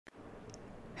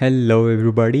Hello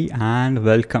everybody and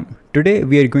welcome. Today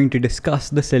we are going to discuss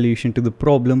the solution to the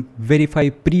problem verify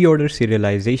preorder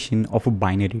serialization of a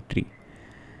binary tree.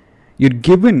 You're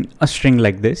given a string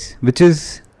like this, which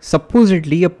is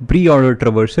supposedly a preorder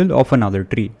traversal of another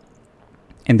tree.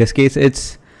 In this case,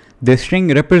 this string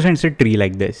represents a tree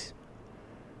like this.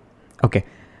 Okay,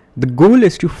 the goal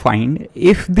is to find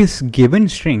if this given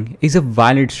string is a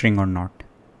valid string or not.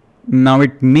 Now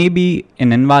it may be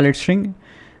an invalid string,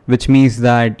 which means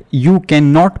that you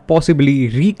cannot possibly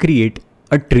recreate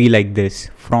a tree like this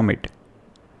from it.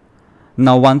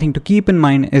 Now one thing to keep in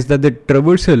mind is that the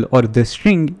traversal or the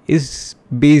string is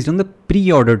based on the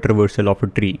preorder traversal of a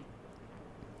tree.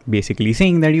 Basically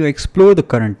saying that you explore the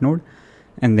current node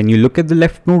and then you look at the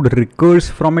left node, recurse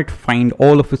from it, find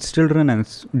all of its children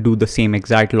and do the same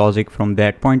exact logic from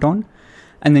that point on,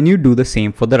 and then you do the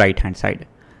same for the right hand side.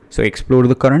 So explore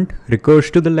the current, recurse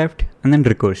to the left, and then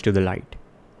recurse to the right.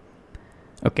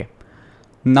 Okay,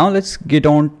 now let's get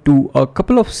on to a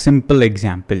couple of simple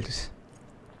examples.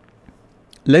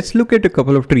 Let's look at a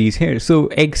couple of trees here. So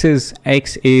X,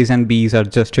 A's and B's are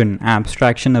just an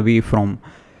abstraction away from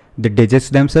the digits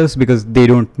themselves because they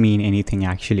don't mean anything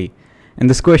actually. In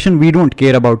this question, we don't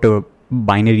care about a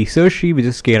binary search tree, we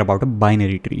just care about a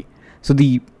binary tree. So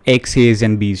the X, A's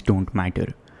and B's don't matter.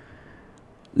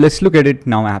 Let's look at it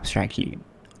now abstractly.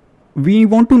 We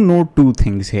want to know two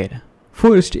things here.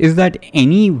 First is that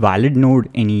any valid node,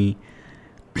 any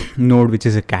node which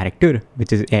is a character,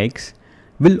 which is X,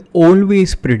 will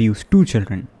always produce two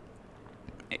children.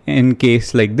 In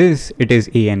case like this, it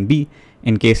is A and B.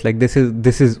 In case like this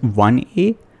is one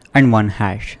A and one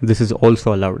hash. This is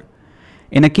also allowed.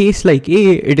 In a case like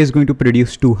A, it is going to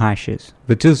produce two hashes,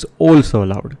 which is also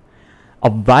allowed. A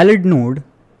valid node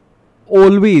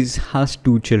always has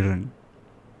two children,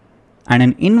 and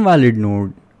an invalid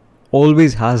node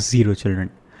always has zero children.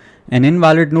 An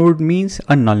invalid node means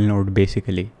a null node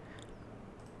basically.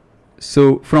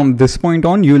 So from this point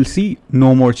on, you will see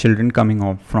no more children coming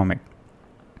off from it.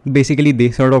 Basically, they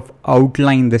sort of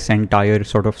outline this entire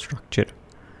sort of structure.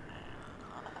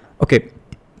 Okay,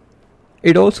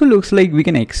 it also looks like we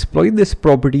can exploit this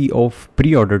property of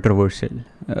preorder traversal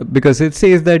because it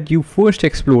says that you first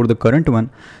explore the current one.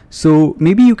 So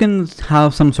maybe you can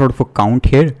have some sort of a count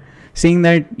here, saying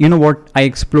that, you know what, I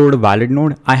explored a valid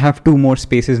node, I have two more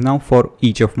spaces now for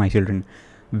each of my children.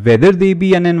 Whether they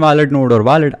be an invalid node or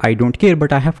valid, I don't care,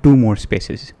 but I have two more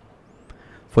spaces.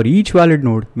 For each valid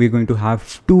node, we're going to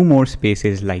have two more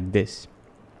spaces like this.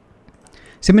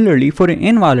 Similarly, for an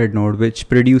invalid node which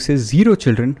produces zero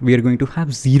children, we are going to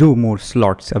have zero more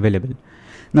slots available.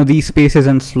 Now these spaces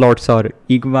and slots are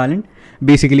equivalent,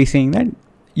 basically saying that,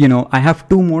 you know, I have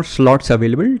two more slots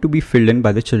available to be filled in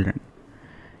by the children.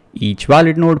 Each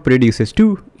valid node produces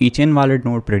 2, each invalid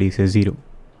node produces 0.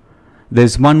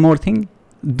 There's one more thing.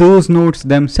 Those nodes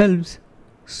themselves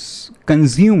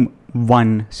consume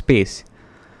one space.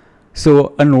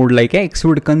 So a node like X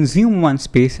would consume one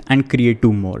space and create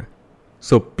two more.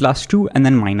 So +2 and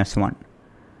then -1,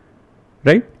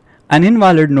 right? An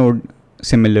invalid node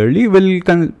similarly will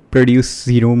produce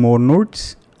 0 more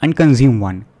nodes and consume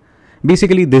 1.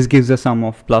 Basically, this gives a sum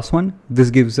of +1, this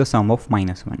gives a sum of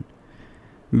 -1.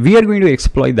 We are going to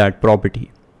exploit that property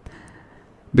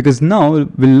because now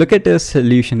we'll look at a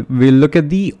solution. We'll look at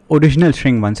the original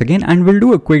string once again and we'll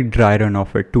do a quick dry run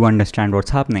of it to understand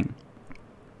what's happening.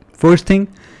 First thing,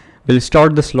 we'll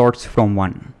start the slots from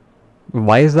 1.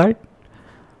 Why is that?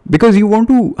 Because you want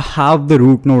to have the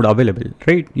root node available,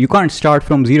 right? You can't start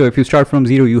from 0. If you start from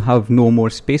 0, you have no more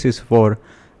spaces for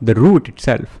the root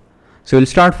itself. So we'll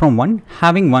start from 1,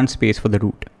 having one space for the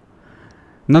root.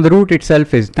 Now the root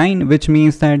itself is 9, which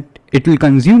means that it will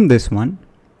consume this one.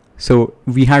 So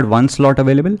we had one slot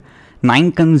available.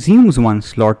 9 consumes one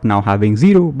slot, now having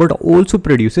 0, but also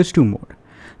produces 2 more.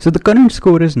 So the current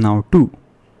score is now 2.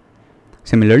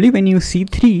 Similarly, when you see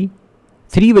 3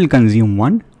 will consume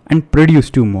 1 and produce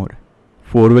 2 more.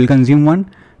 4 will consume 1,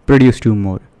 produce 2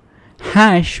 more.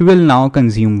 Hash will now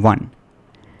consume 1.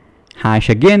 Hash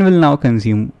again will now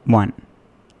consume 1.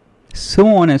 So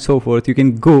on and so forth. You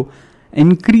can go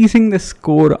increasing the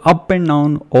score up and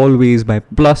down always by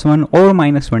 +1 or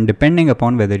 -1 depending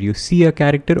upon whether you see a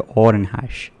character or an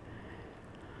hash.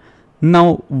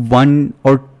 Now one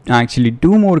or actually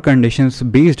two more conditions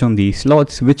based on these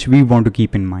slots which we want to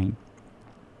keep in mind.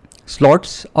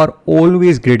 Slots are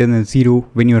always greater than 0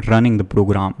 when you're running the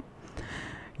program.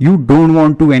 You don't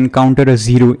want to encounter a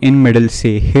 0 in middle,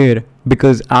 say here,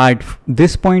 because at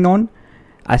this point on,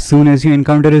 as soon as you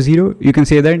encounter a 0, you can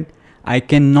say that I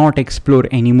cannot explore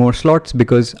any more slots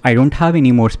because I don't have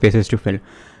any more spaces to fill.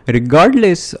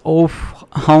 regardless of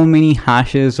how many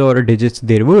hashes or digits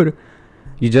there were,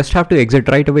 you just have to exit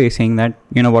right away saying that,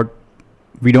 you know what,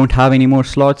 we don't have any more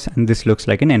slots and this looks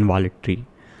like an invalid tree.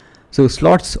 So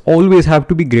slots always have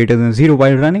to be greater than 0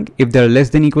 while running. If they're less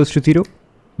than equals to 0,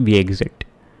 we exit.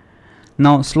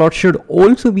 Now slots should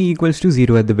also be equals to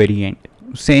 0 at the very end,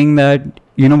 saying that,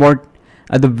 you know what,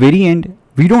 at the very end,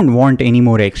 we don't want any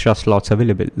more extra slots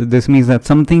available. This means that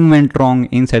something went wrong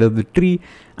inside of the tree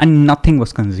and nothing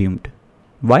was consumed.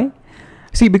 Why?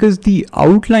 See, because the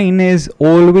outline is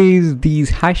always these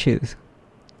hashes.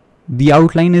 The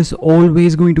outline is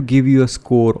always going to give you a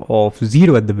score of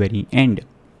 0 at the very end.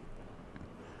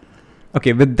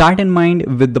 Okay, with that in mind,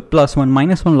 with the +1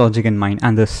 -1 logic in mind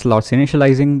and the slots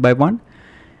initializing by 1,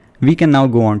 we can now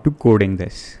go on to coding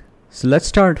this. So let's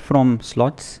start from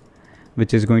slots,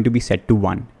 which is going to be set to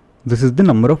 1. This is the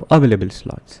number of available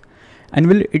slots. And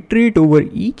we'll iterate over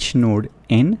each node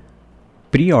in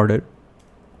preorder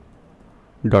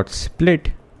dot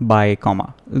split by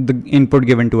comma. The input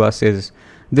given to us is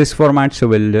this format, so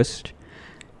we'll just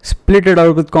split it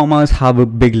out with commas, have a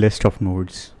big list of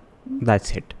nodes.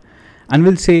 That's it. And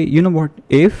we'll say, you know what,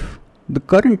 if the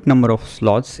current number of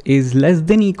slots is less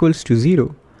than equals to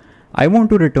 0, I want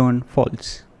to return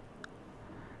false.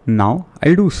 Now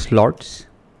I'll do slots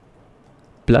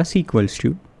plus equals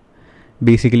to,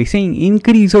 basically saying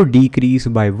increase or decrease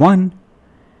by 1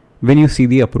 when you see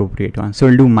the appropriate one. So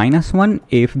we'll do -1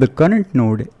 if the current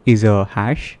node is a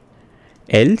hash,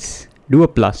 else do a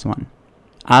 +1.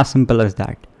 As simple as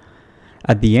that.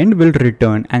 At the end, we'll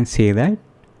return and say that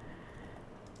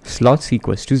slots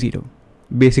equals to 0.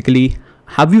 Basically,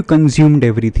 have you consumed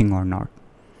everything or not?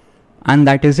 And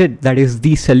that is it. That is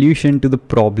the solution to the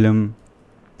problem,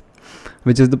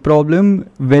 which is the problem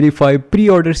verify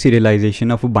preorder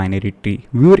serialization of a binary tree.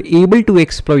 We were able to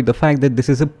exploit the fact that this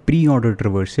is a preorder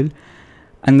traversal,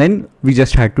 and then we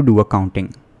just had to do a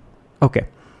counting. Okay,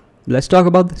 let's talk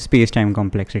about the space-time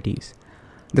complexities.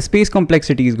 The space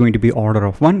complexity is going to be order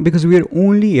of 1 because we are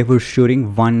only ever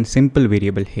storing one simple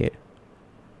variable here.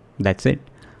 That's it.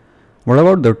 What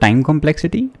about the time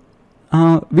complexity?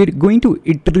 We're going to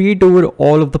iterate over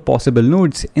all of the possible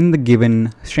nodes in the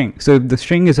given string. So if the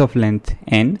string is of length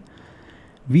n,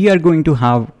 we are going to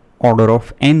have order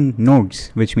of n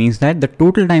nodes, which means that the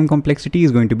total time complexity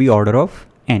is going to be order of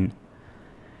n.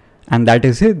 And that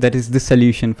is it. That is the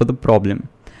solution for the problem.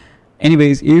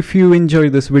 Anyways, if you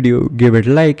enjoyed this video, give it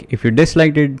a like. If you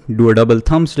disliked it, do a double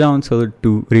thumbs down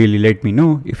to really let me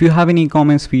know. If you have any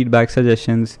comments, feedback,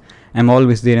 suggestions, I'm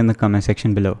always there in the comment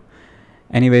section below.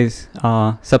 Anyways,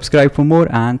 subscribe for more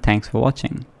and thanks for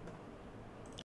watching.